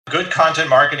good content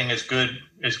marketing is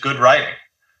good writing,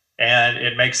 and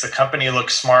it makes the company look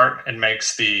smart. It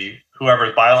makes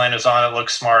whoever byline is on it look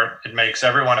smart. It makes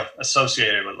everyone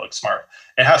associated with it look smart.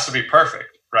 It has to be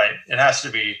perfect, right? It has to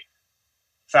be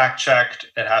fact checked.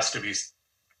 It has to be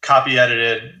copy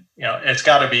edited. It's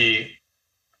got to be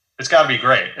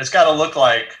great. It's got to look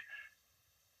like,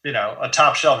 a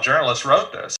top shelf journalist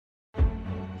wrote this.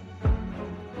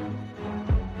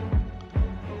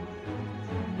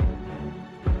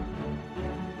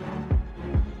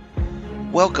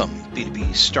 Welcome,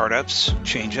 B2B startups,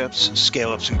 change-ups,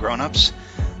 scale-ups, and grown-ups.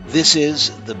 This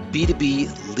is the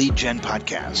B2B Lead Gen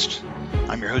Podcast.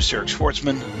 I'm your host, Eric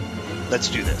Schwartzman. Let's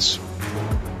do this.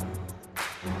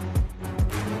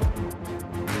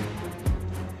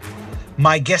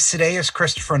 My guest today is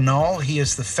Christopher Null. He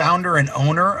is the founder and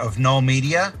owner of Null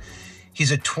Media.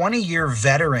 He's a 20-year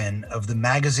veteran of the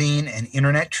magazine and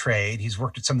internet trade. He's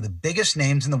worked at some of the biggest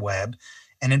names in the web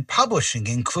and in publishing,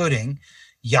 including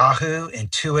Yahoo,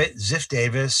 Intuit, Ziff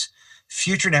Davis,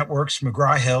 Future Networks,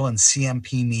 McGraw-Hill, and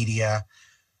CMP Media.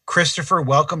 Christopher,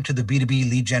 welcome to the B2B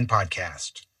Lead Gen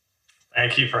Podcast.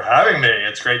 Thank you for having me.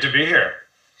 It's great to be here.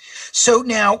 So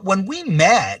now, when we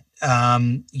met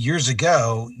years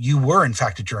ago, you were in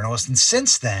fact a journalist, and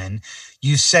since then,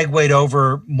 you segued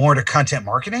over more to content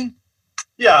marketing?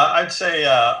 Yeah, I'd say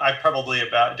I probably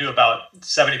do about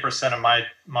 70% of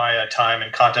my time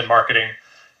in content marketing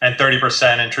and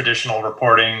 30% in traditional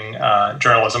reporting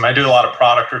journalism. I do a lot of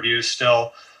product reviews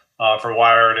still for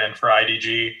Wired and for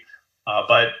IDG,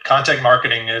 but content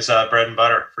marketing is bread and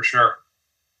butter for sure.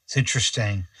 It's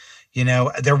interesting.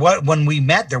 When we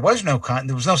met, there was no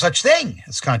such thing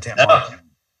as content marketing.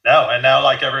 No, and now,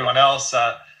 like everyone else,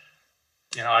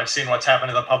 I've seen what's happened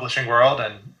to the publishing world,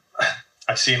 and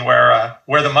I've seen where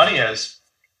the money is,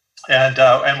 and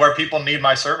where people need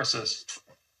my services.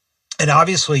 And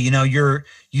obviously,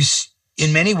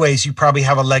 in many ways, you probably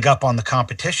have a leg up on the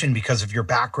competition because of your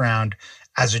background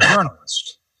as a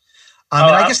journalist.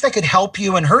 And I guess that could help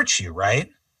you and hurt you,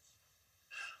 right?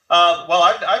 Well,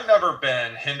 I've never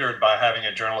been hindered by having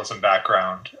a journalism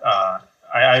background.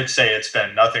 I'd say it's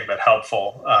been nothing but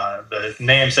helpful. The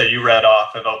names that you read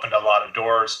off have opened a lot of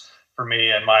doors for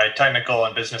me and my technical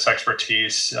and business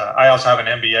expertise. I also have an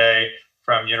MBA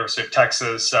from University of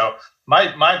Texas, so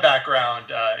my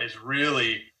background is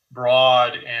really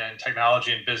broad in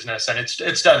technology and business, and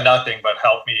it's done nothing but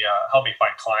help me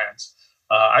find clients.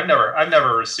 I've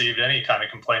never received any kind of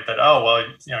complaint that,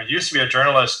 you used to be a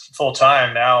journalist full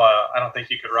time. Now I don't think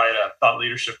you could write a thought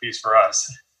leadership piece for us.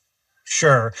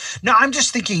 Sure. No, I'm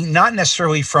just thinking not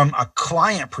necessarily from a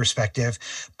client perspective,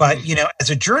 but, as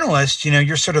a journalist,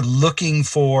 you're sort of looking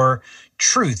for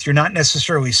truth. You're not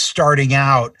necessarily starting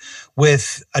out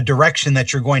with a direction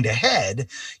that you're going to head.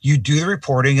 You do the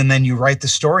reporting and then you write the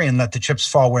story and let the chips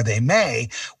fall where they may.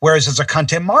 Whereas as a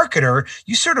content marketer,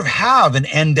 you sort of have an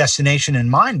end destination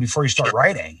in mind before you start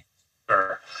writing.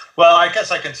 Sure. Well, I guess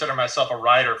I consider myself a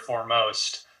writer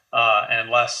foremost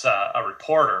and less a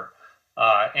reporter.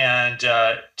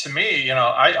 To me,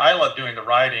 I love doing the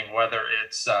writing, whether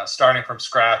it's starting from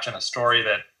scratch in a story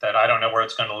that I don't know where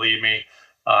it's going to lead me,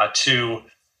 to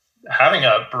having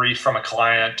a brief from a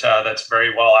client that's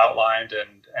very well outlined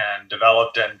and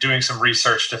developed, and doing some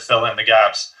research to fill in the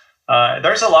gaps.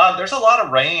 There's a lot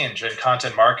of range in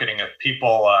content marketing if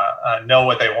people know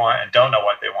what they want and don't know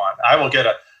what they want. I will get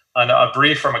a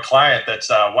brief from a client that's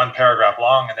one paragraph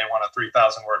long and they want a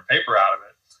 3,000 word paper out of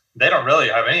it. They don't really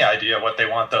have any idea what they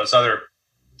want those other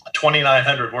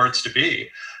 2,900 words to be.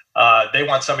 They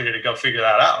want somebody to go figure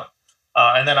that out.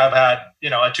 And then I've had,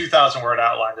 a 2,000 word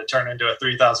outline to turn into a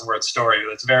 3,000 word story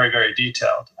that's very, very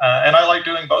detailed. And I like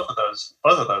doing both of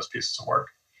those pieces of work.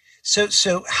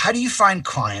 So how do you find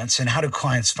clients, and how do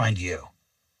clients find you?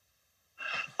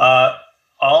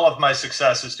 All of my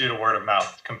success is due to word of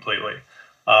mouth completely.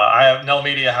 Null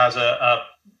Media has a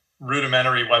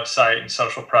rudimentary website and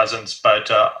social presence, but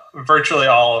virtually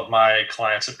all of my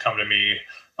clients have come to me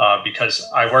because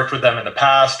I worked with them in the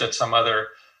past at some other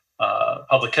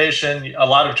publication. A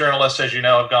lot of journalists, as you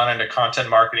know, have gone into content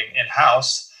marketing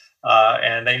in-house,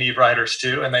 and they need writers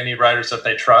too, and they need writers that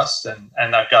they trust,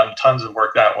 and I've gotten tons of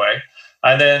work that way.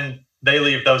 And then they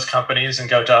leave those companies and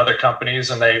go to other companies,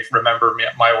 and they remember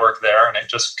my work there, and it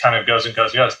just kind of goes and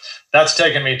goes and goes. That's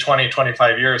taken me 20,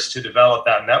 25 years to develop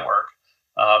that network.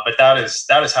 But that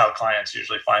is how clients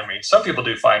usually find me. Some people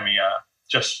do find me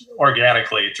just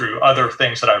organically through other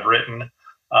things that I've written.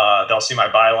 They'll see my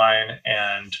byline,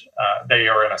 and they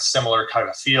are in a similar kind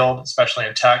of field, especially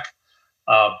in tech.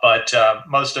 But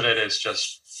most of it is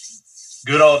just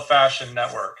good old-fashioned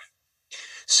network.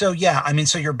 So, yeah,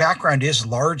 so your background is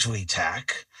largely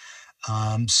tech.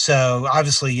 So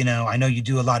obviously, I know you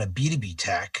do a lot of B2B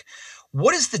tech.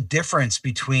 What is the difference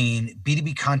between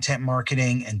B2B content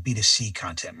marketing and B2C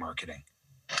content marketing?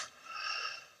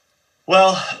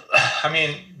 Well, I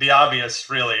mean, the obvious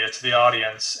really, it's the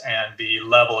audience and the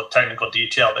level of technical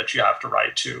detail that you have to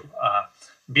write to.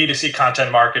 B2C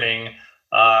content marketing,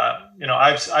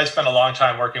 I spent a long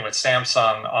time working with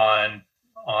Samsung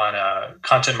on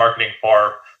content marketing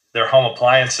for their home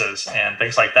appliances and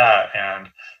things like that. And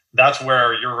that's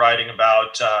where you're writing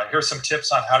about here's some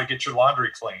tips on how to get your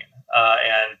laundry clean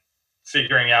and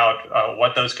figuring out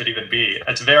what those could even be.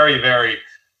 It's very, very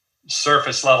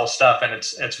surface level stuff, and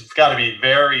it's got to be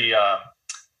very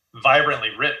vibrantly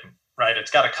written, right?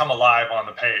 It's got to come alive on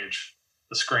the page,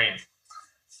 the screen.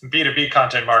 B2B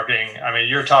content marketing, I mean,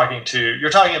 you're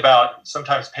talking about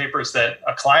sometimes papers that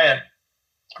a client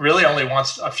really only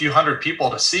wants a few hundred people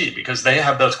to see because they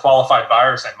have those qualified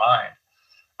buyers in mind.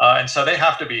 And so they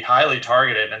have to be highly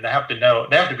targeted, and they have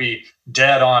to be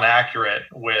dead on accurate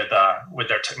with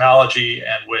their technology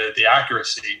and with the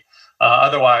accuracy.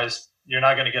 Otherwise, you're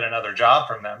not going to get another job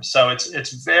from them. So it's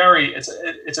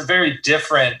a very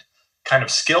different kind of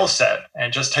skill set,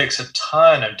 and just takes a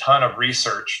ton of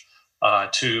research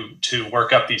to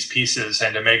work up these pieces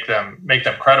and to make them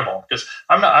credible. Because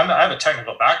I have a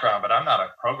technical background, but I'm not a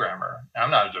programmer. I'm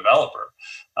not a developer.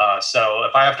 So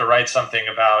if I have to write something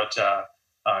about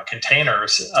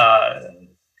containers,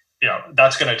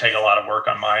 that's going to take a lot of work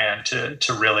on my end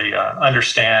to really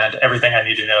understand everything I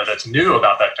need to know that's new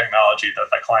about that technology that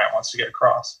the client wants to get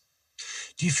across.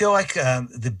 Do you feel like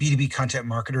the B2B content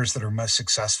marketers that are most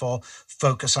successful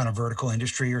focus on a vertical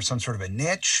industry or some sort of a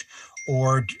niche,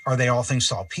 or are they all things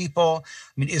to all people? I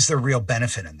mean, is there real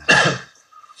benefit in that?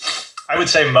 I would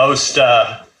say most do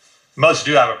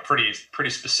have a pretty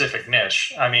specific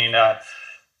niche. I mean,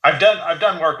 I've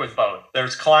done work with both.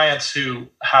 There's clients who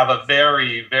have a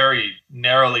very, very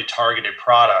narrowly targeted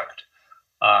product,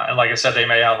 and like I said, they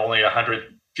may have only a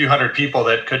few hundred people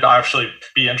that could actually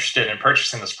be interested in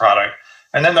purchasing this product.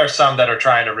 And then there's some that are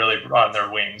trying to really broaden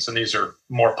their wings, and these are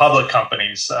more public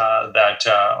companies that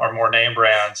are more name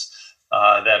brands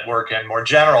that work in more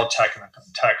general tech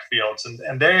fields,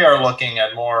 and they are looking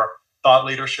at more thought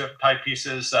leadership type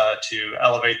pieces to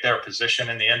elevate their position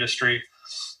in the industry.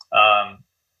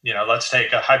 Let's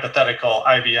take a hypothetical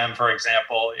IBM, for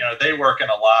example. They work in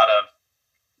a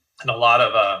lot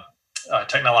of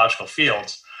technological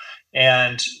fields,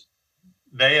 and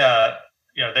they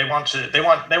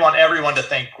want everyone to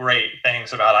think great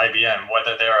things about IBM,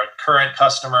 whether they're a current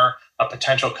customer, a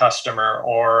potential customer,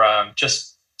 or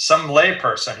just some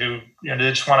layperson who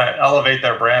they just want to elevate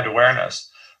their brand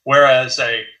awareness. Whereas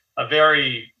a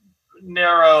very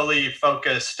narrowly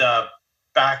focused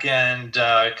back-end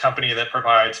company that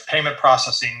provides payment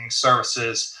processing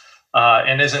services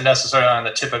and isn't necessarily on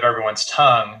the tip of everyone's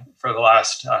tongue for the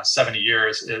last 70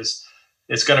 years is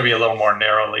going to be a little more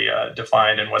narrowly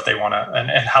defined in what they want to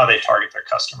and how they target their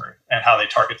customer and how they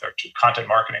target their content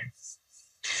marketing.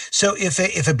 So if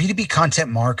a B2B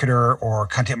content marketer or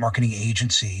content marketing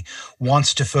agency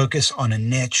wants to focus on a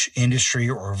niche industry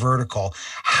or vertical,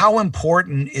 how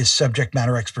important is subject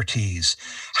matter expertise?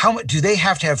 How do they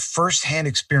have to have firsthand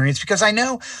experience? Because I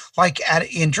know,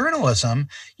 in journalism,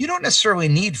 you don't necessarily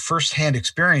need firsthand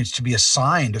experience to be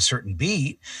assigned a certain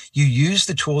beat. You use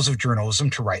the tools of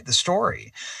journalism to write the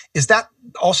story. Is that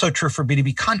also true for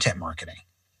B2B content marketing?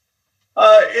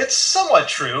 It's somewhat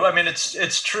true. I mean,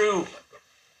 it's true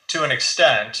to an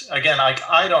extent. Again,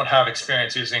 I don't have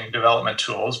experience using development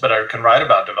tools, but I can write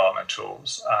about development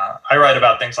tools. I write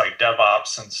about things like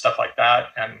DevOps and stuff like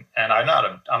that, and I'm not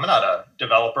a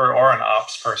developer or an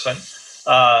ops person,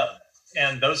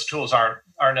 and those tools aren't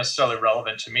necessarily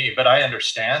relevant to me. But I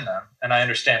understand them, and I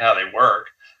understand how they work,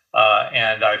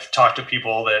 and I've talked to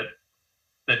people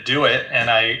that do it, and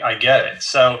I get it.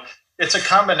 So it's a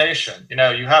combination.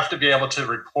 You have to be able to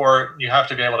report. You have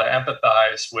to be able to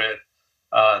empathize with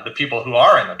the people who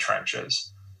are in the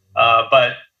trenches,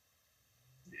 but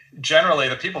generally,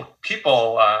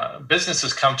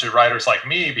 businesses come to writers like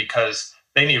me because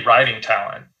they need writing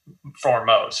talent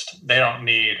foremost. They don't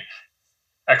need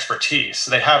expertise.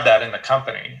 They have that in the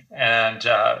company, and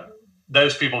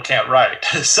those people can't write,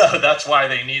 so that's why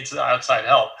they need outside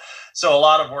help. So a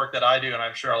lot of work that I do, and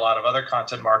I'm sure a lot of other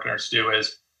content marketers do,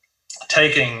 is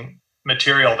taking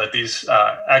material that these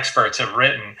experts have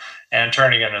written and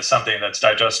turning it into something that's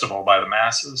digestible by the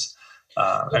masses.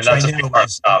 And that's a big part of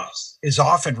the job. Is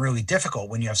often really difficult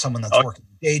when you have someone that's working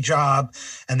a day job,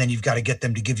 and then you've got to get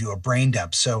them to give you a brain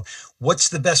dump. So what's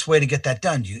the best way to get that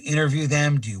done? Do you interview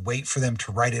them? Do you wait for them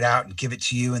to write it out and give it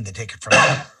to you and then take it from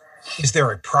there? Is there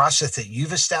a process that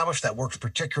you've established that works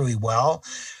particularly well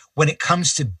when it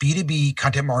comes to B2B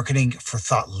content marketing for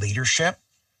thought leadership?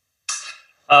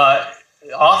 Uh,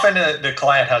 Often the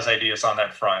client has ideas on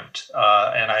that front,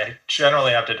 and I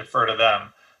generally have to defer to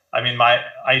them. I mean,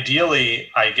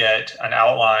 ideally, I get an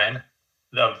outline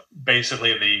of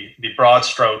basically the broad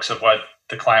strokes of what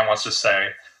the client wants to say.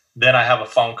 Then I have a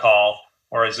phone call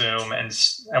or a Zoom, and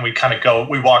we kind of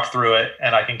we walk through it,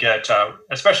 and I can get,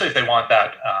 especially if they want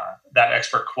that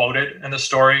expert quoted in the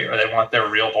story, or they want their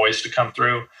real voice to come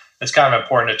through. It's kind of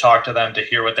important to talk to them to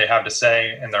hear what they have to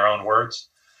say in their own words.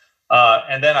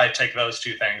 And then I take those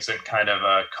two things and kind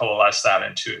of coalesce that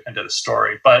into the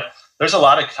story. But there's a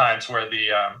lot of times where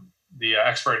the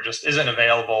expert just isn't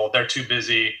available. They're too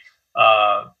busy.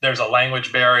 There's a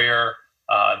language barrier.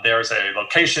 There's a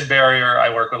location barrier.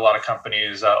 I work with a lot of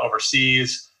companies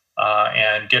overseas,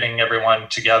 and getting everyone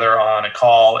together on a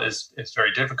call is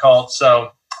very difficult.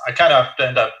 So I kind of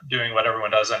end up doing what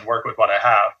everyone does and work with what I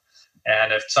have.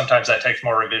 And if sometimes that takes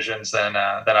more revisions than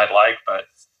I'd like, but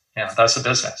that's the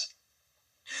business.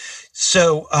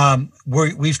 So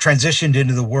we've transitioned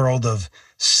into the world of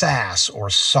SaaS, or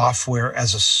software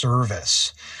as a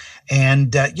service.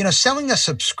 And, selling a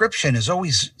subscription is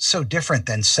always so different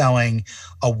than selling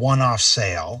a one-off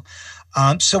sale.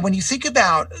 So when you think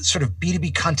about sort of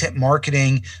B2B content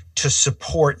marketing to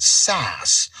support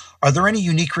SaaS, are there any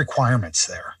unique requirements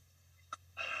there?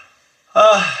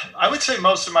 I would say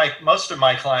most of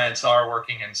my clients are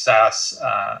working in SaaS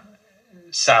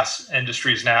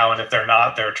industries now, and if they're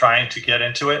not, they're trying to get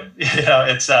into it.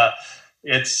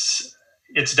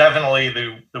 It's definitely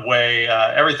the way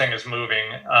everything is moving.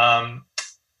 I'm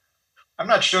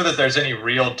not sure that there's any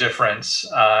real difference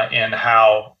in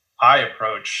how I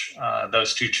approach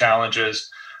those two challenges.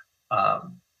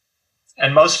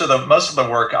 And most of the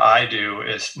work I do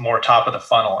is more top of the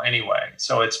funnel anyway.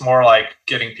 So it's more like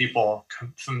getting people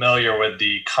familiar with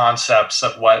the concepts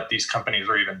of what these companies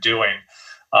are even doing,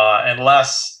 and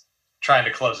less trying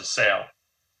to close a sale.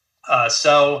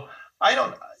 So I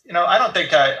don't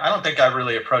think I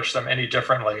really approach them any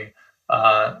differently,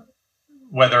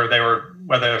 whether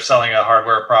they're selling a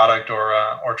hardware product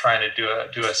or trying to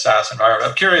do a SaaS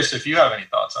environment. I'm curious if you have any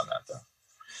thoughts on that, though.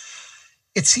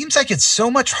 It seems like it's so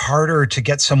much harder to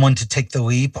get someone to take the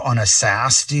leap on a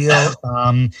SaaS deal,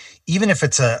 even if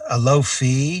it's a low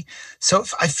fee. So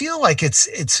I feel like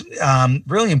it's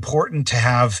really important to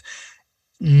have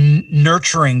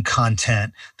nurturing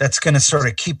content that's going to sort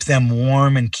of keep them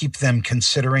warm and keep them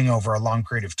considering over a long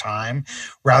period of time,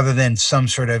 rather than some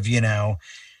sort of,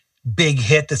 big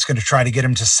hit that's going to try to get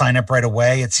them to sign up right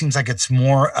away. It seems like it's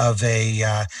more of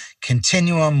a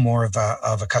continuum, more of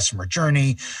a customer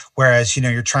journey. Whereas,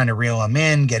 you're trying to reel them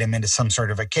in, get them into some sort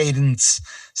of a cadence,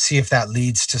 see if that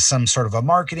leads to some sort of a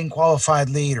marketing qualified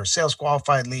lead or sales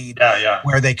qualified lead,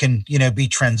 where they can, be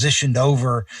transitioned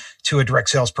over to a direct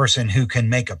salesperson who can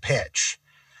make a pitch.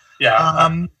 Yeah.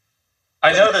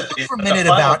 I know that for a minute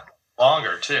about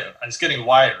longer too. It's getting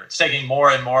wider. It's taking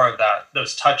more and more of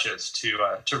those touches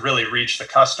to really reach the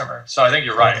customer. So I think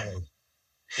you're right.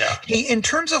 Yeah. Hey, in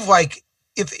terms of like,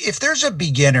 if there's a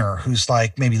beginner who's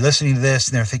like maybe listening to this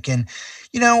and they're thinking,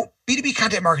 B2B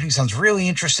content marketing sounds really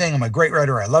interesting. I'm a great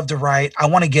writer. I love to write. I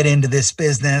want to get into this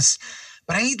business,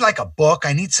 but I need like a book.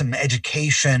 I need some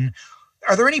education.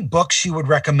 Are there any books you would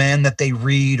recommend that they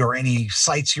read, or any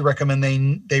sites you recommend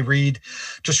they read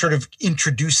to sort of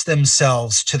introduce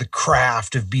themselves to the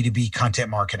craft of B2B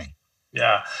content marketing?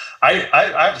 Yeah, I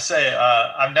have to say,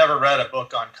 I've never read a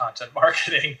book on content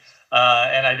marketing,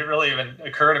 and it didn't really even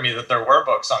occur to me that there were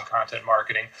books on content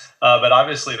marketing, but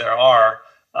obviously there are.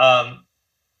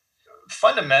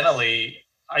 Fundamentally,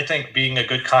 I think being a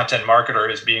good content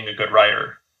marketer is being a good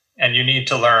writer, and you need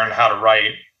to learn how to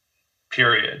write,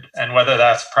 period. And whether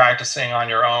that's practicing on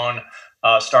your own,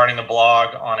 starting a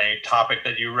blog on a topic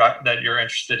that you're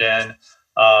interested in,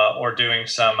 or doing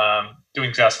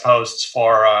guest posts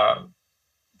for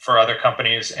other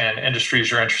companies and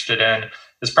industries you're interested in,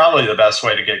 is probably the best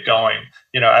way to get going.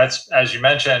 As you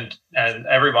mentioned, and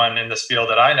everyone in this field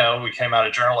that I know, we came out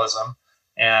of journalism,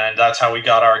 and that's how we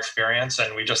got our experience.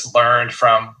 And we just learned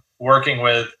from working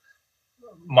with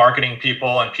marketing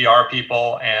people and PR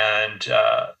people and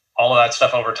all of that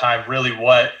stuff over time, really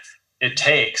what it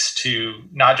takes to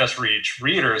not just reach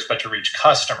readers, but to reach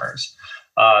customers.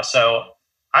 So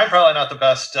I'm probably not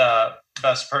the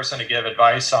best person to give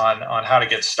advice on how to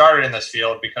get started in this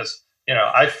field, because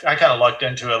I kind of lucked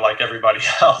into it like everybody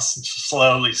else and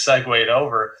slowly segued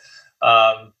over.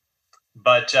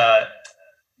 But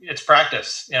it's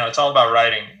practice. It's all about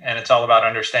writing, and it's all about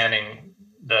understanding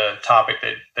the topic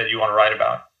that you want to write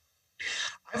about.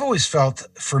 I've always felt,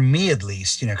 for me at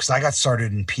least, because I got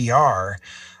started in PR.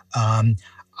 Um,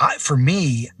 for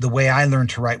me, the way I learned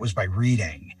to write was by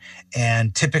reading.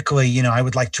 And typically, I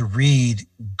would like to read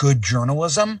good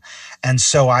journalism. And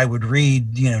so I would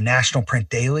read, national print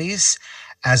dailies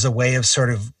as a way of sort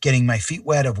of getting my feet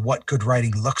wet of what good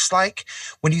writing looks like.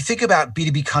 When you think about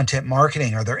B2B content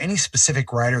marketing, are there any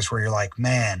specific writers where you're like,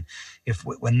 man,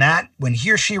 when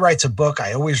he or she writes a book,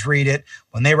 I always read it.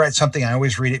 When they write something, I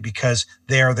always read it because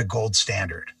they are the gold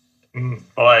standard.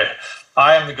 Boy,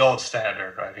 I am the gold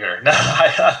standard right here. No,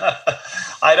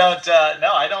 I don't.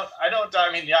 No, I don't. I don't.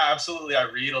 I mean, yeah, absolutely. I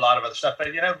read a lot of other stuff, but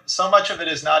so much of it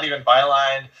is not even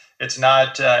bylined. It's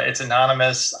not. It's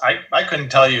anonymous. I couldn't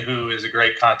tell you who is a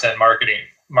great content marketing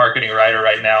writer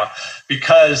right now,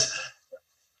 because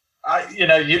you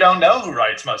don't know who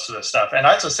writes most of this stuff, and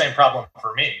that's the same problem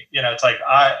for me. It's like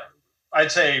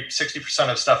I'd say 60%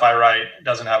 of stuff I write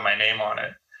doesn't have my name on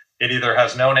it. It either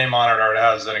has no name on it or it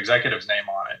has an executive's name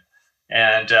on it.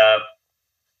 And,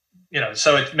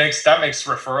 so that makes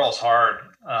referrals hard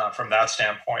from that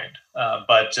standpoint.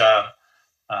 But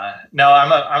no,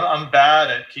 I'm bad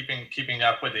at keeping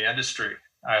up with the industry.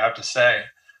 I have to say,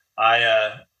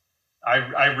 I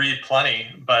read plenty,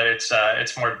 but it's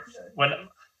more when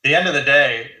the end of the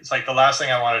day, it's like the last thing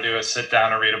I want to do is sit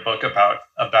down and read a book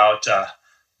about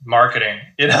marketing.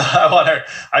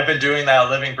 I've been doing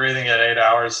that, living, breathing at 8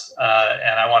 hours,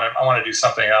 and I want to do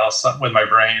something else with my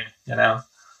brain.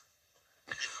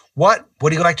 What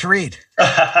do you like to read?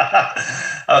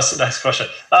 That's a nice question.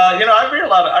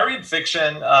 I read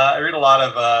fiction. I read a lot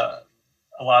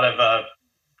of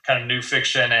kind of new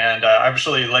fiction, and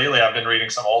actually lately I've been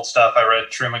reading some old stuff. I read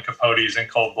Truman Capote's In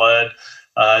Cold Blood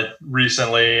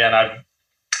recently, and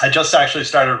I just actually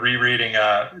started rereading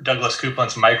Douglas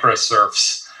Coupland's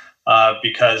Microsurfs.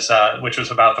 Because which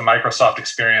was about the Microsoft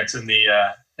experience in the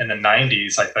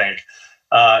 90s, I think.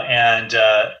 And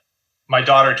my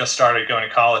daughter just started going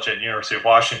to college at University of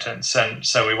Washington,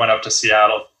 so we went up to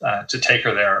Seattle to take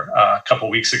her there a couple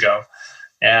weeks ago.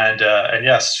 And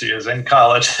yes, she is in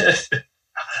college,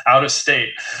 out of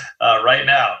state right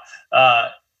now.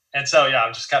 And so yeah,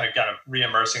 I'm just kind of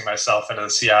re-immersing myself into the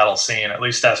Seattle scene, at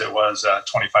least as it was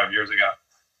 25 years ago.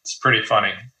 It's pretty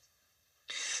funny.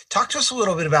 Talk to us a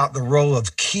little bit about the role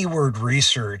of keyword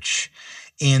research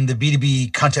in the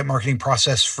B2B content marketing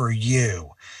process for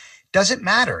you. Does it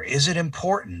matter? Is it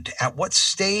important? At what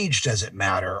stage does it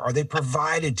matter? Are they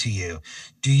provided to you?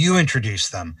 Do you introduce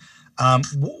them?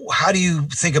 How do you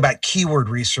think about keyword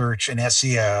research and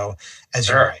SEO as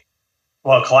you write?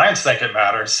 Well, clients think it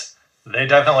matters. They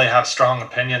definitely have strong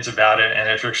opinions about it. And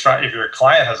if your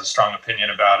client has a strong opinion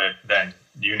about it, then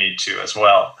you need to as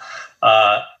well.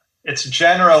 It's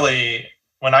generally,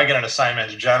 when I get an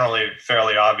assignment, it's generally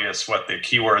fairly obvious what the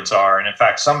keywords are. And in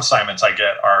fact, some assignments I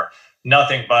get are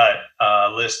nothing but a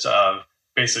list of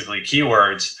basically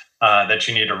keywords that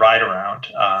you need to write around.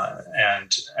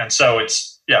 And so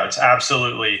it's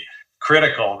absolutely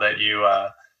critical that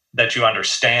you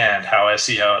understand how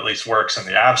SEO at least works in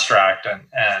the abstract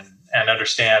and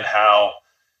understand how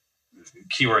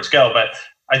keywords go. But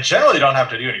I generally don't have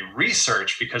to do any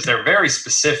research because they're very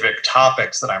specific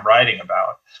topics that I'm writing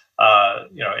about.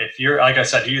 If you're, like I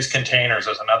said, use containers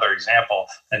as another example,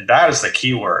 and that is the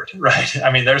keyword, right?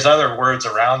 I mean, there's other words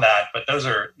around that, but those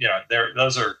are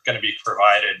going to be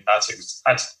provided.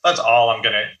 That's all I'm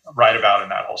going to write about in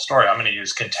that whole story. I'm going to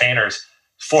use containers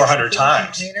 400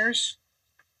 times. Containers?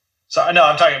 So no,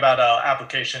 I'm talking about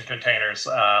application containers,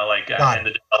 in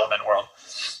the development world.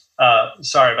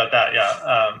 Sorry about that.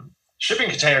 Yeah.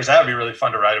 Shipping containers, that would be really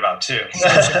fun to write about too.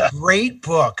 There's a great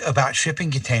book about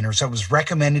shipping containers that was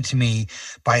recommended to me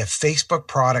by a Facebook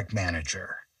product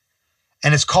manager.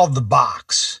 And it's called The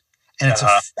Box. And it's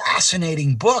a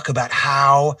fascinating book about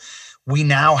how we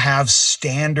now have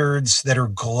standards that are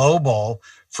global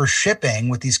for shipping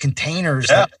with these containers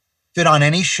that fit on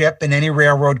any ship and any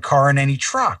railroad car and any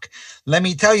truck. Let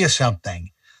me tell you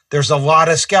something. There's a lot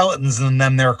of skeletons in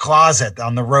their closet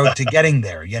on the road to getting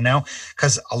there,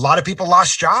 because a lot of people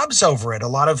lost jobs over it. A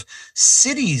lot of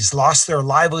cities lost their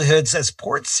livelihoods as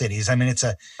port cities. I mean, it's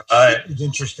a huge,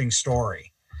 interesting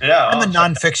story. Yeah, I'm a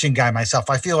nonfiction guy myself.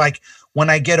 I feel like when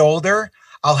I get older,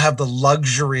 I'll have the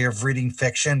luxury of reading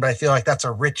fiction, but I feel like that's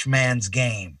a rich man's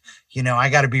game. I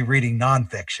got to be reading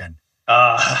nonfiction.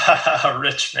 A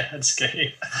rich man's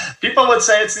game. People would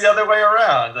say it's the other way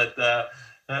around, that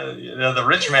the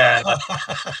rich man,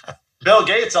 Bill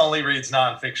Gates only reads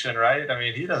nonfiction, right? I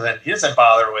mean, he doesn't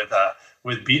bother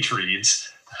with beach reads.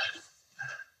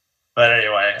 But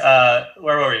anyway,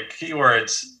 where were we?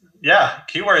 Keywords. Yeah,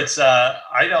 keywords.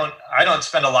 I don't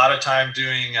spend a lot of time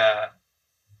doing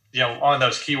on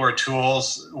those keyword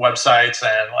tools websites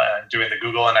and doing the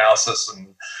Google analysis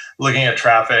and looking at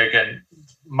traffic. And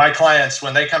my clients,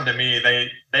 when they come to me,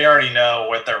 they already know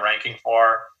what they're ranking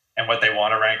for and what they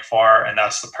want to rank for, and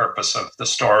that's the purpose of the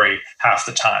story half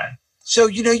the time. So,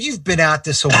 you've been at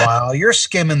this a while, you're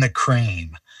skimming the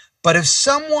cream. But if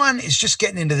someone is just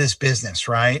getting into this business,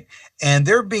 right, and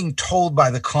they're being told by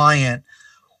the client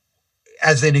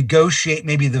as they negotiate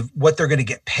maybe what they're going to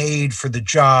get paid for the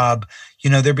job,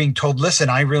 they're being told, listen,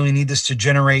 I really need this to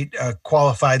generate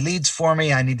qualified leads for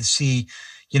me. I need to see,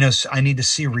 I need to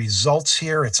see results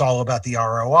here. It's all about the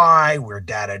ROI. We're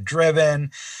data driven.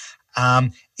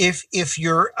 If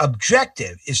your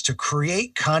objective is to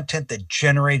create content that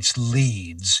generates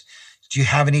leads, do you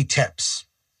have any tips?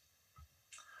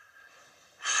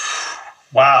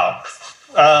 Wow.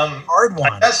 Hard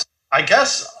one. I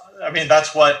guess,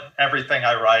 that's what everything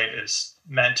I write is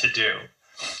meant to do.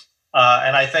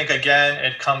 And I think, again,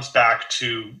 it comes back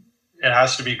to, it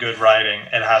has to be good writing.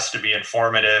 It has to be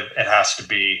informative. It has to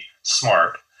be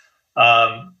smart.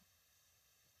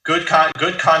 Good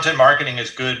content marketing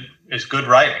is good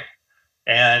writing,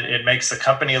 and it makes the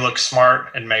company look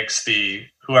smart. It makes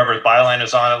whoever byline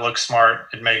is on it look smart.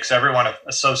 It makes everyone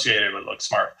associated with it look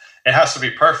smart. It has to be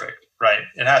perfect, right?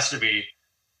 It has to be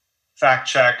fact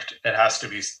checked. It has to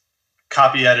be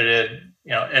copy edited.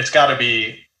 It's got to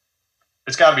be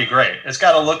great. It's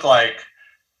got to look like,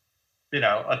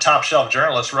 a top shelf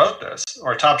journalist wrote this,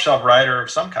 or a top shelf writer of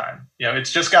some kind.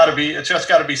 It's just got to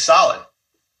be solid.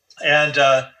 And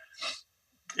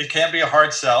it can't be a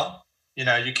hard sell.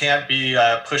 You can't be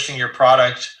pushing your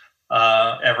product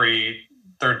every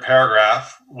third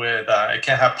paragraph with it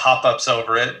can't have pop-ups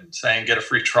over it saying get a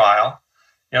free trial.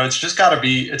 It's just got to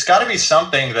be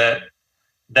something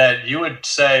that you would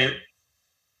say,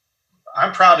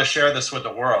 I'm proud to share this with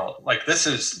the world. Like, this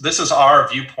is our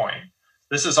viewpoint.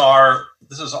 This is our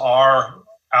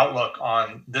outlook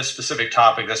on this specific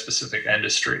topic, this specific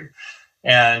industry.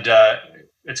 And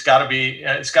it's got to be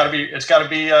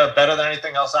better than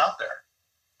anything else out there.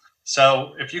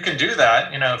 So if you can do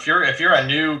that, if you're a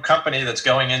new company that's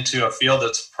going into a field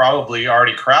that's probably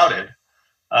already crowded,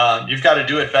 you've got to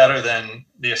do it better than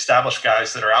the established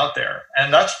guys that are out there.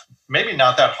 And that's maybe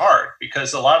not that hard,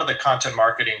 because a lot of the content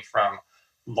marketing from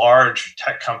large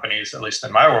tech companies, at least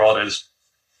in my world, is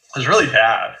really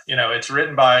bad. It's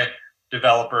written by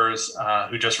developers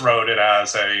who just wrote it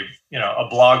as a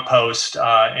blog post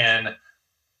in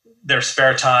their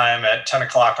spare time at 10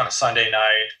 o'clock on a Sunday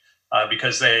night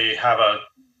because they have a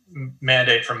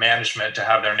mandate from management to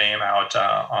have their name out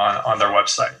on their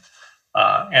website.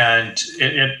 And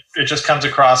it just comes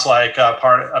across like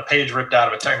a page ripped out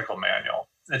of a technical manual.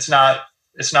 It's not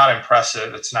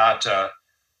impressive. It's not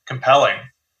compelling.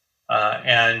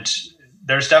 And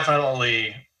there's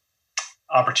definitely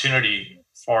opportunity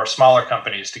for smaller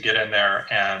companies to get in there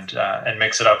and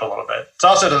mix it up a little bit. It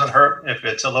also doesn't hurt if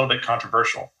it's a little bit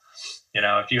controversial.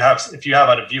 If you have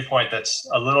a viewpoint that's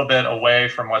a little bit away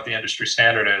from what the industry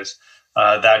standard is,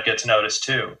 that gets noticed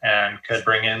too, and could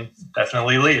bring in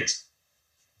definitely leads.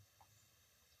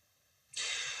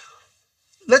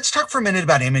 Let's talk for a minute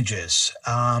about images.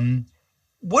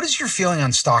 What is your feeling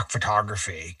on stock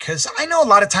photography? Because I know a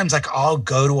lot of times, like, I'll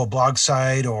go to a blog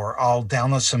site or I'll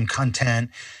download some content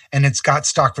and it's got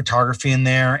stock photography in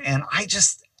there. And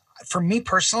for me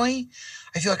personally,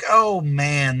 I feel like, oh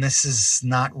man, this is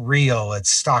not real. It's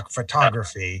stock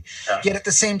photography. Yeah. Yet at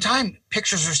the same time,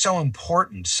 pictures are so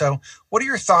important. So what are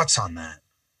your thoughts on that?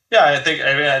 Yeah,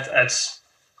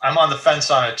 I'm on the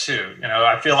fence on it too.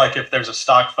 I feel like if there's a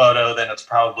stock photo, then it's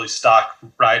probably stock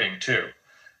writing too.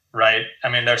 Right?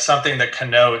 There's something that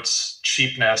connotes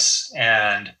cheapness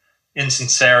and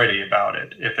insincerity about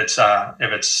it. If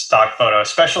it's stock photo,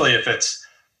 especially if it's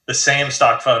the same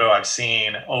stock photo I've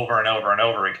seen over and over and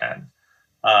over again.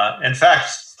 In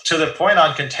fact, to the point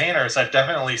on containers, I've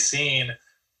definitely seen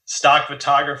stock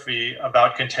photography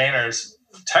about containers,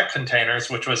 tech containers,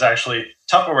 which was actually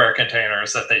Tupperware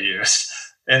containers that they used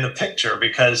in the picture,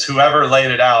 because whoever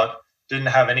laid it out didn't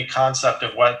have any concept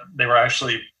of what they were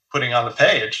actually putting on the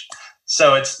page.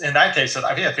 So it's, in that case,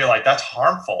 I feel like that's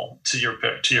harmful to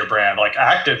your brand. Like,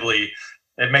 actively,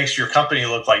 it makes your company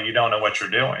look like you don't know what you're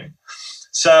doing.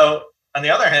 So on the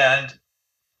other hand,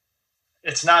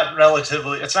 it's not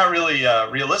really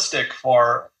realistic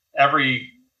for every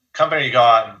company to go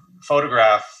out and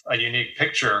photograph a unique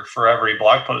picture for every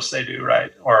blog post they do,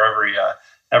 right? Or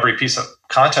every piece of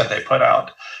content they put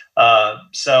out.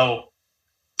 So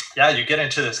yeah, you get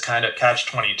into this kind of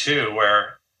catch-22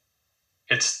 where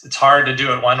it's hard to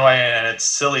do it one way and it's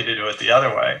silly to do it the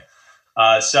other way.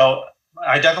 So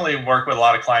I definitely work with a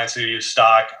lot of clients who use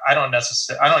stock. I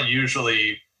don't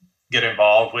usually get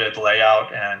involved with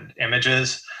layout and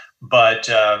images, but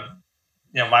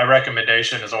my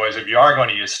recommendation is always, if you are going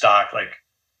to use stock, like,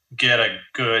 get a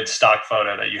good stock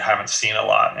photo that you haven't seen a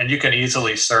lot. And you can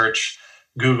easily search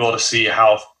Google to see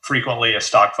how frequently a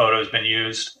stock photo has been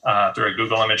used through a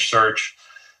Google image search.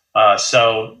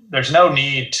 So there's no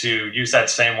need to use that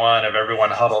same one of everyone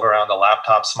huddled around the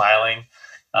laptop smiling.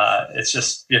 It's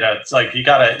just, it's like you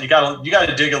gotta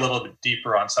dig a little bit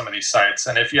deeper on some of these sites.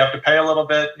 And if you have to pay a little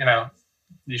bit,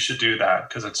 you should do that,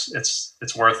 because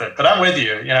it's worth it. But I'm with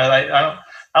you. I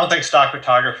don't think stock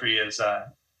photography is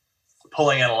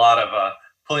pulling in a lot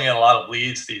of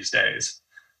leads these days.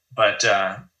 But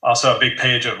also, a big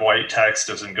page of white text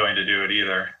isn't going to do it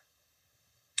either.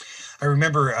 I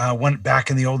remember back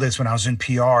in the old days when I was in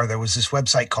PR, there was this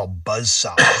website called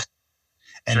Buzzsaw.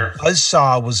 And sure.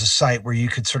 Buzzsaw was a site where you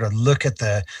could sort of look at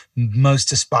the most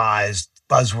despised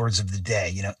buzzwords of the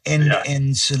day,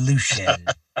 end-to-end solution,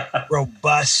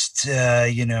 robust,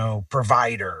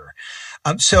 provider.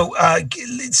 So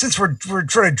since we're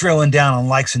sort of drilling down on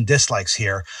likes and dislikes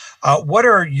here, what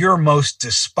are your most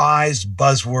despised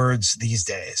buzzwords these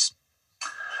days?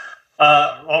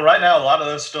 Well, right now, a lot of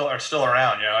those are still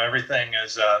around. Everything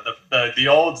is the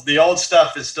old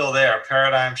stuff is still there.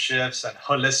 Paradigm shifts and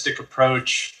holistic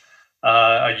approach,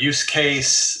 a use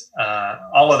case,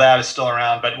 all of that is still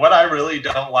around. But what I really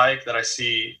don't like, that I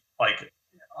see like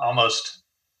almost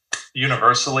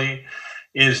universally,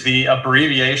 is the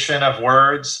abbreviation of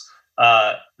words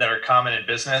that are common in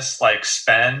business, like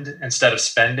spend instead of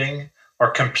spending, or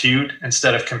compute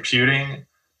instead of computing,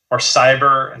 or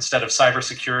cyber instead of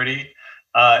cybersecurity.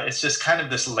 It's just kind of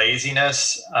this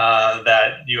laziness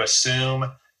that you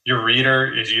assume your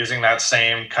reader is using that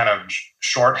same kind of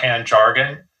shorthand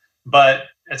jargon, but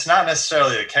it's not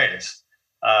necessarily the case.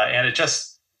 And it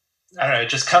just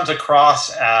comes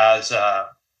across as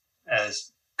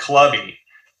clubby,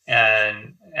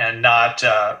 and not.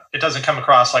 It doesn't come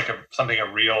across like something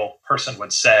a real person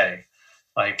would say.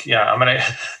 Like,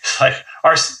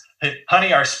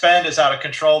 honey, our spend is out of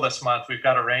control this month. We've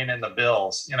got to rein in the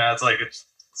bills.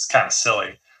 It's kind of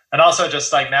silly. And also,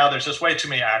 just like, now there's just way too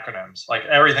many acronyms. Like,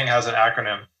 everything has an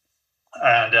acronym,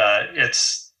 and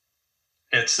it's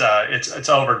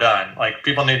overdone. Like,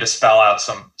 people need to spell out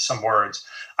some words.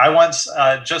 I once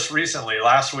just recently,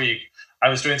 last week, I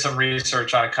was doing some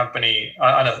research on a company,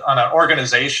 on an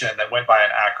organization that went by an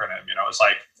acronym. It was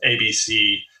like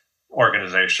ABC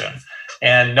organization.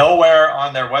 And nowhere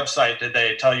on their website did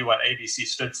they tell you what ABC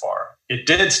stood for. It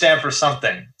did stand for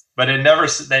something, but they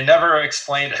never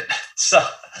explained it. So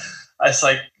it's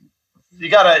like, you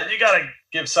gotta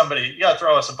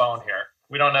throw us a bone here.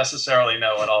 We don't necessarily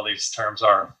know what all these terms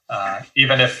are. It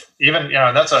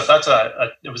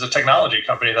was a technology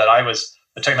company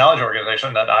a technology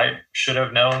organization that I should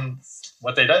have known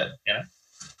what they did.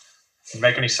 Didn't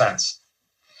make any sense.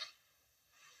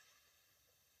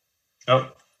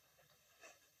 Nope.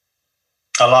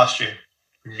 I lost you.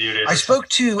 Muted. I spoke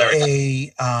to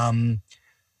a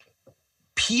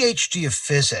PhD of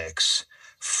physics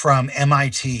from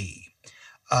MIT.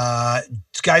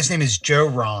 This guy's name is Joe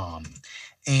Romm.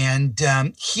 And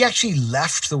he actually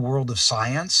left the world of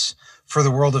science for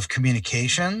the world of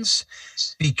communications,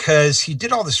 because he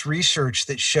did all this research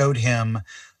that showed him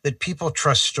that people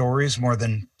trust stories more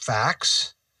than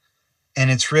facts.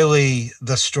 And it's really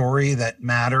the story that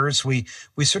matters. We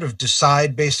sort of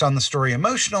decide based on the story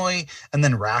emotionally, and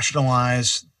then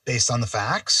rationalize based on the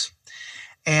facts.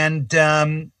 And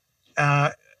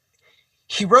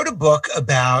he wrote a book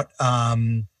about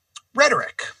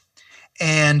rhetoric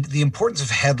and the importance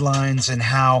of headlines, and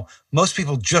how most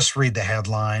people just read the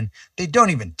headline. They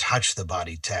don't even touch the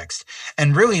body text.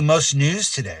 And really, most news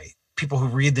today, people who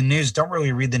read the news don't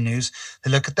really read the news.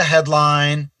 They look at the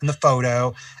headline and the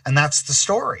photo, and that's the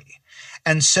story.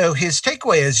 And so his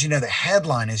takeaway is, the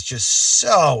headline is just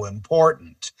so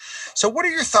important. So what are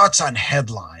your thoughts on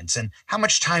headlines, and how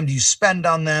much time do you spend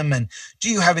on them? And do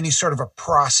you have any sort of a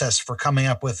process for coming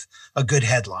up with a good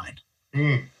headline?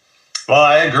 Well,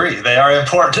 I agree. They are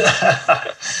important.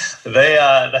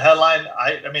 The headline,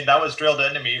 that was drilled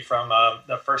into me from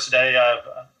the first day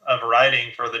of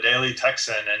writing for the Daily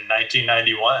Texan in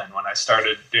 1991 when I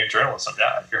started doing journalism.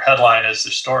 Yeah, your headline is the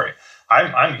story.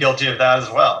 I'm guilty of that as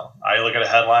well. I look at a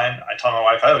headline. I tell my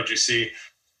wife, "Oh, did you see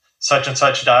such and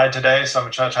such died today? Such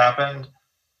and such happened?"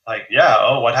 Like, yeah.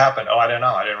 Oh, what happened? Oh, I don't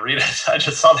know. I didn't read it. I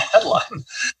just saw the headline.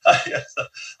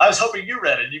 I was hoping you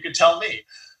read it. You could tell me.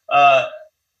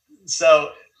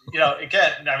 So,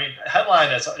 again,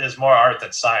 headline is more art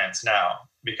than science now,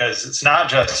 because it's not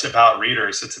just about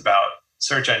readers. It's about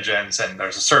search engines, and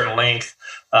there's a certain length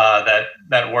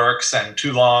that works, and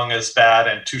too long is bad,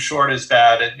 and too short is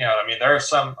bad. And I mean, there are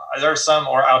some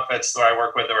or outfits that I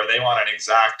work with where they want an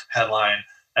exact headline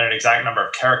and an exact number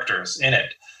of characters in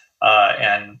it,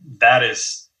 and that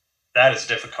is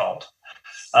difficult.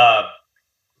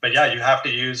 But yeah, you have to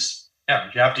use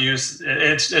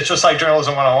it's just like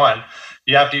journalism 101.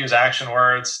 You have to use action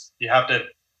words. You have to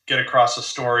get across a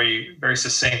story very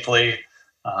succinctly.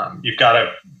 You've got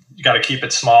to keep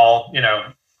it small.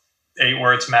 8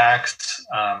 words max.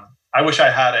 I wish I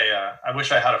had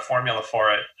a formula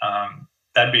for it.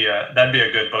 That'd be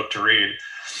a good book to read.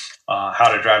 How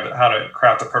to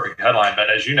craft the perfect headline. But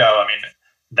as you know, I mean,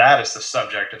 that is the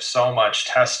subject of so much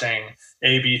testing,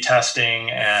 A/B testing,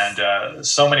 and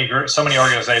so many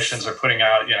organizations are putting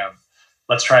out,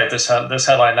 let's try it this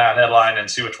headline, that headline, and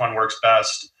see which one works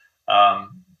best.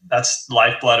 That's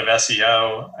lifeblood of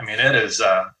SEO. I mean, that is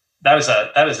a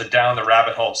down the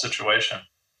rabbit hole situation.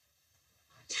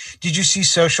 Did you see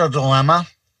Social Dilemma?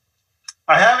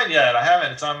 I haven't yet.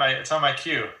 It's on my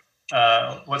queue.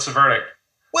 What's the verdict?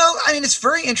 Well, I mean, it's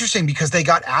very interesting because they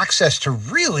got access to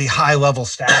really high-level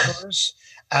staffers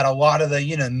at a lot of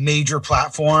the, major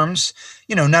platforms,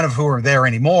 none of who are there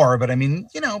anymore. But I mean,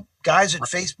 guys at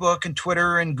Facebook and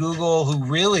Twitter and Google who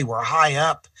really were high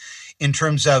up in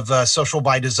terms of social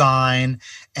by design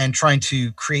and trying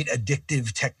to create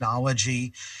addictive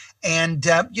technology. And,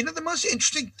 the most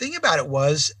interesting thing about it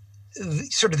was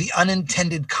sort of the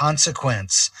unintended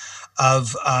consequence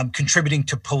of contributing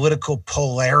to political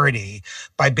polarity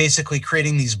by basically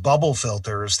creating these bubble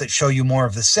filters that show you more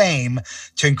of the same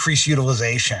to increase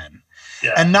utilization.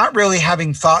 Yeah. And not really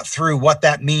having thought through what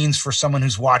that means for someone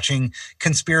who's watching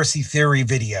conspiracy theory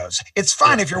videos. It's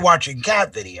fine if you're watching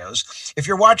cat videos. If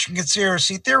you're watching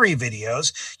conspiracy theory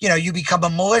videos, you become a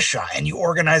militia and you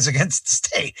organize against the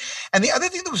state. And the other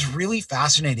thing that was really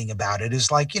fascinating about it is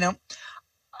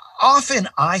often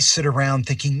I sit around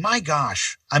thinking, my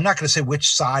gosh, I'm not going to say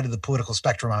which side of the political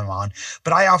spectrum I'm on,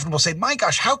 but I often will say, my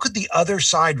gosh, how could the other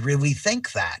side really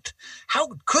think that? How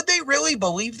could they really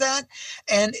believe that?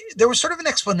 And there was sort of an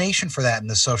explanation for that in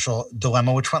the Social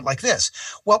Dilemma, which went like this.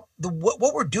 Well,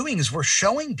 what we're doing is we're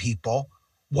showing people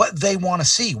what they want to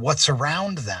see, what's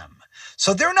around them.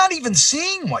 So they're not even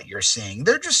seeing what you're seeing.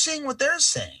 They're just seeing what they're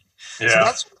seeing. Yeah. So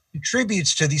that's what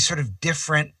contributes to these sort of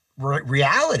different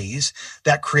realities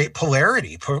that create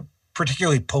polarity,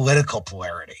 particularly political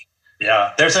polarity.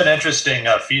 Yeah, there's an interesting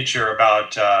feature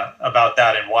about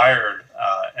that in Wired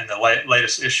in the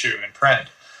latest issue in print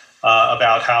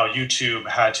about how YouTube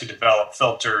had to develop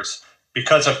filters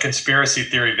because of conspiracy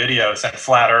theory videos and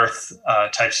flat Earth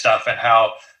type stuff, and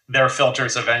how their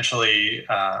filters eventually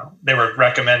they were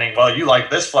recommending, well, you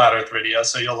like this flat Earth video,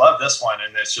 so you'll love this one,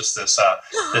 and it's just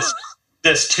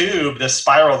this tube, this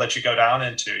spiral that you go down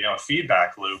into, a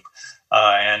feedback loop,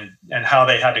 and how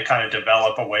they had to kind of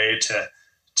develop a way to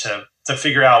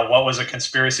figure out what was a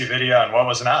conspiracy video and what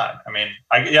was not. I mean,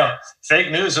 fake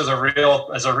news is a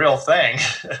real thing,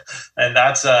 and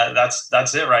that's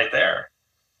it right there.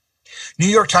 New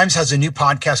York Times has a new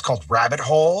podcast called Rabbit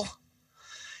Hole,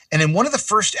 and in one of the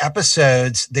first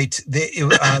episodes, they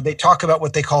talk about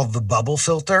what they call the bubble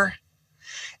filter.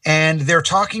 And they're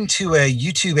talking to a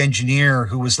YouTube engineer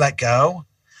who was let go.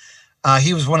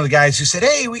 He was one of the guys who said,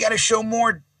 hey, we got to show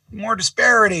more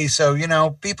disparity so,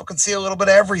 people can see a little bit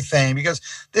of everything because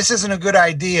this isn't a good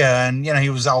idea. And,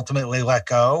 he was ultimately let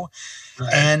go.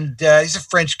 Right. And he's a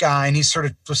French guy, and he sort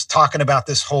of was talking about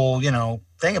this whole,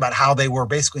 thing about how they were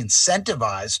basically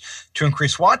incentivized to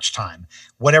increase watch time,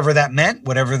 whatever that meant,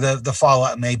 whatever the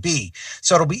fallout may be.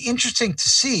 So it'll be interesting to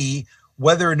see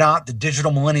whether or not the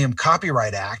Digital Millennium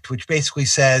Copyright Act, which basically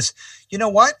says,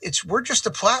 we're just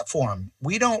a platform.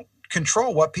 We don't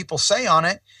control what people say on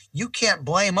it. You can't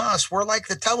blame us. We're like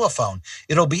the telephone.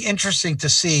 It'll be interesting to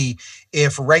see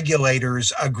if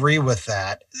regulators agree with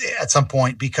that at some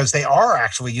point, because they are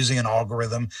actually using an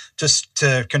algorithm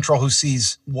to control who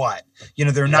sees what.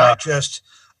 They're not just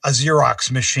a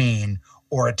Xerox machine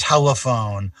or a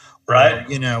telephone, right?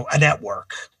 Or, a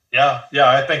network. Yeah.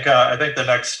 I think the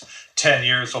next 10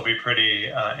 years will be pretty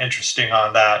interesting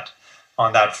on that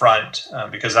front,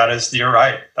 because you're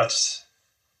right. That's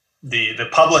the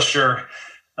publisher,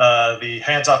 the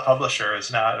hands-off publisher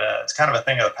is not, it's kind of a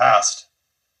thing of the past.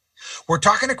 We're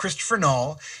talking to Christopher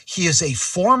Null. He is a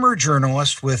former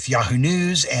journalist with Yahoo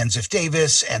News and Ziff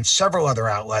Davis and several other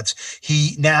outlets.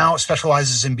 He now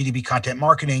specializes in B2B content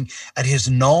marketing at his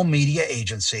Null Media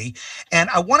agency. And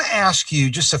I want to ask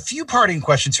you just a few parting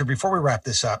questions here before we wrap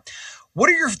this up. Do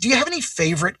you have any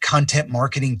favorite content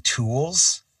marketing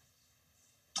tools?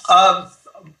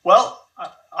 Well,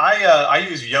 I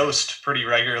use Yoast pretty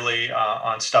regularly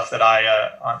on stuff that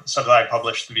I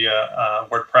publish via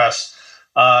WordPress.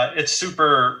 It's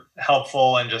super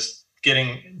helpful in just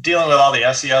dealing with all the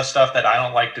SEO stuff that I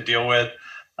don't like to deal with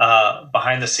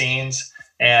behind the scenes,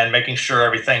 and making sure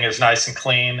everything is nice and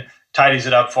clean, tidies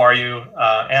it up for you,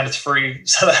 and it's free,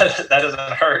 so that doesn't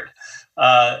hurt.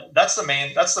 That's the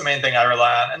main thing I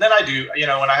rely on. And then I do,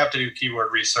 when I have to do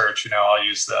keyword research, I'll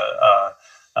use the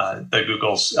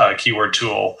Google's keyword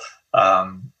tool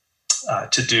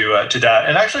to do that.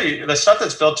 And actually, the stuff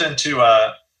that's built into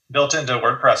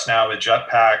WordPress now with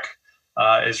Jetpack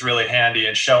is really handy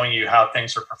in showing you how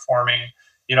things are performing.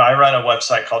 I run a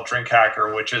website called Drink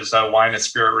Hacker, which is wine and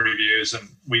spirit reviews, and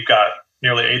we've got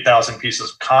nearly 8,000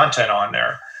 pieces of content on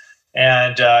there.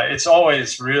 And it's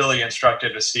always really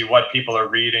instructive to see what people are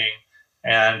reading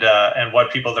and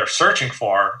what people they're searching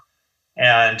for,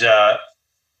 and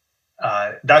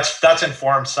that's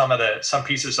informed some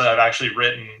pieces that I've actually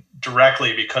written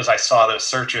directly because I saw those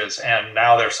searches, and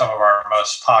now they're some of our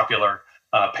most popular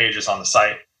pages on the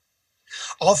site.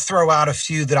 I'll throw out a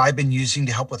few that I've been using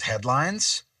to help with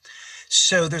headlines.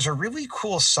 So there's a really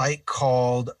cool site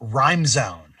called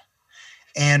RhymeZone.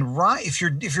 And if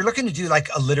you're looking to do like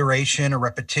alliteration or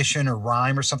repetition or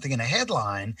rhyme or something in a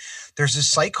headline, there's this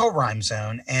site called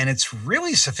RhymeZone, and it's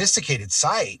really sophisticated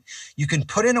site. You can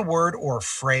put in a word or a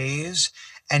phrase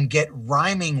and get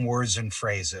rhyming words and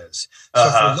phrases. So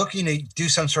if you're looking to do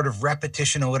some sort of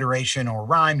repetition, alliteration, or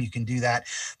rhyme, you can do that.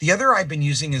 The other I've been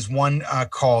using is one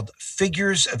called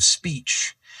Figures of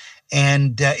Speech.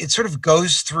 And it sort of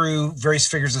goes through various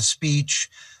figures of speech,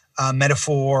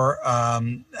 metaphor,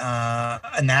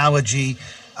 analogy,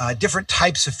 different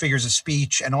types of figures of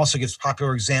speech, and also gives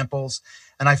popular examples.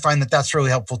 And I find that that's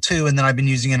really helpful too. And then I've been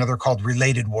using another called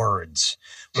Related Words,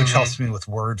 which helps me with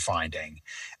word finding.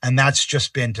 And that's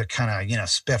just been to kind of,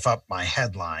 spiff up my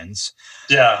headlines.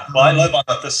 Yeah. Well, I live on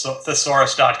the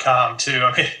thesaurus.com too.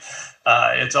 I mean,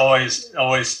 it's always,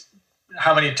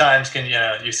 how many times can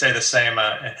you say the same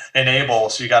enable?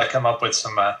 So you got to come up with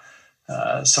some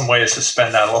ways to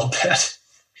spend that a little bit.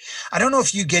 I don't know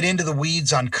if you get into the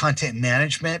weeds on content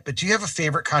management, but do you have a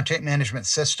favorite content management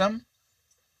system?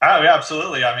 Oh, yeah,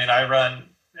 absolutely. I mean, I run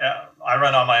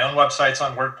on my own websites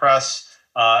on WordPress,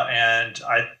 and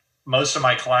most of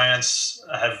my clients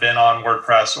have been on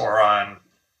WordPress or on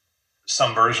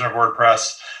some version of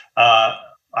WordPress.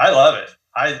 I love it.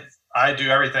 I do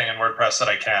everything in WordPress that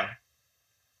I can.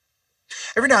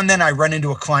 Every now and then I run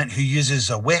into a client who uses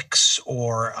a Wix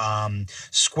or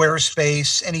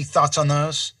Squarespace. Any thoughts on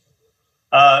those?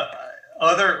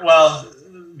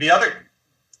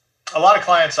 A lot of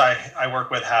clients I work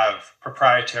with have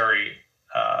proprietary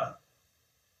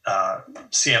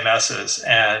CMSs,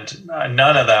 and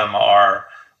none of them are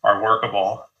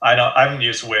workable. I haven't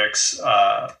used Wix,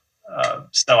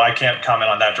 so I can't comment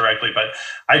on that directly, but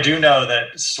I do know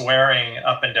that swearing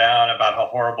up and down about how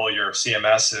horrible your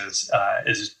CMS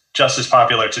is just as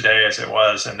popular today as it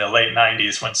was in the late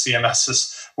 90s when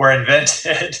CMSs were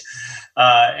invented.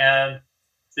 And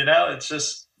it's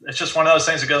just one of those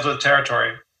things that goes with the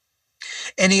territory.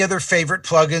 Any other favorite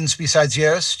plugins besides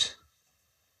Yoast?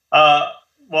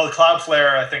 Well,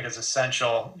 Cloudflare I think is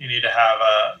essential. You need to have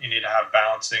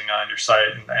balancing on your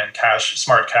site and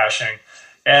smart caching.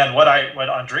 And what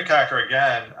on Drink Hacker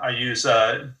again, I use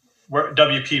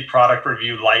WP Product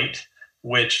Review Lite,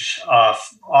 which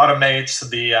automates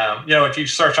the if you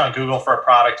search on Google for a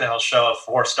product and it'll show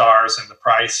 4 stars and the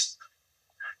price,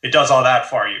 it does all that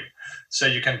for you. So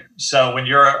when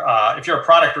if you're a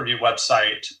product review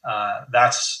website,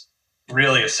 that's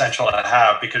really essential to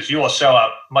have, because you will show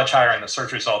up much higher in the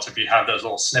search results if you have those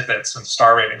little snippets and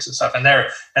star ratings and stuff in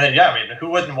there. And then who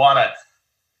wants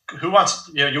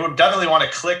you would definitely want to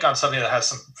click on something that has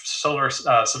some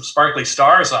sparkly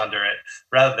stars under it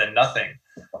rather than nothing.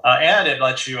 And it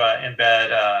lets you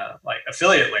embed like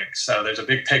affiliate links. So there's a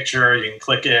big picture, you can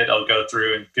click it, it'll go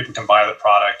through and people can buy the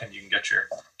product and you can get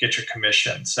your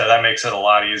commission. So that makes it a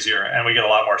lot easier, and we get a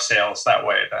lot more sales that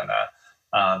way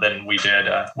than we did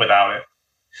without it.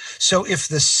 So if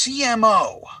the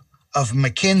CMO of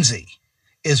McKinsey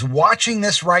is watching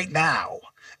this right now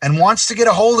and wants to get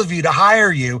a hold of you to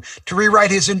hire you to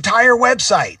rewrite his entire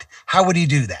website, how would he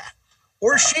do that?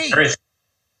 Or she?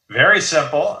 Very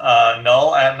simple.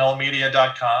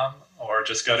 null@nullmedia.com, or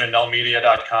just go to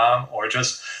nullmedia.com, or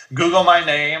just Google my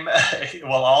name. It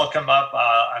will all come up.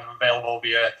 I'm available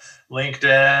via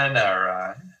LinkedIn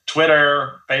or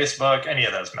Twitter, Facebook, any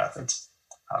of those methods.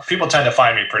 People tend to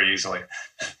find me pretty easily.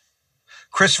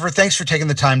 Christopher, thanks for taking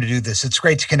the time to do this. It's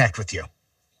great to connect with you.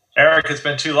 Eric, it's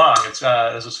been too long. This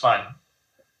was fun.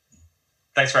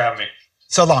 Thanks for having me.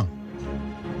 So long.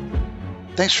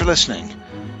 Thanks for listening.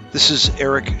 This is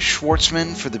Eric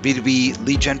Schwartzman for the B2B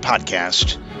Lead Gen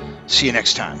Podcast. See you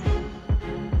next time.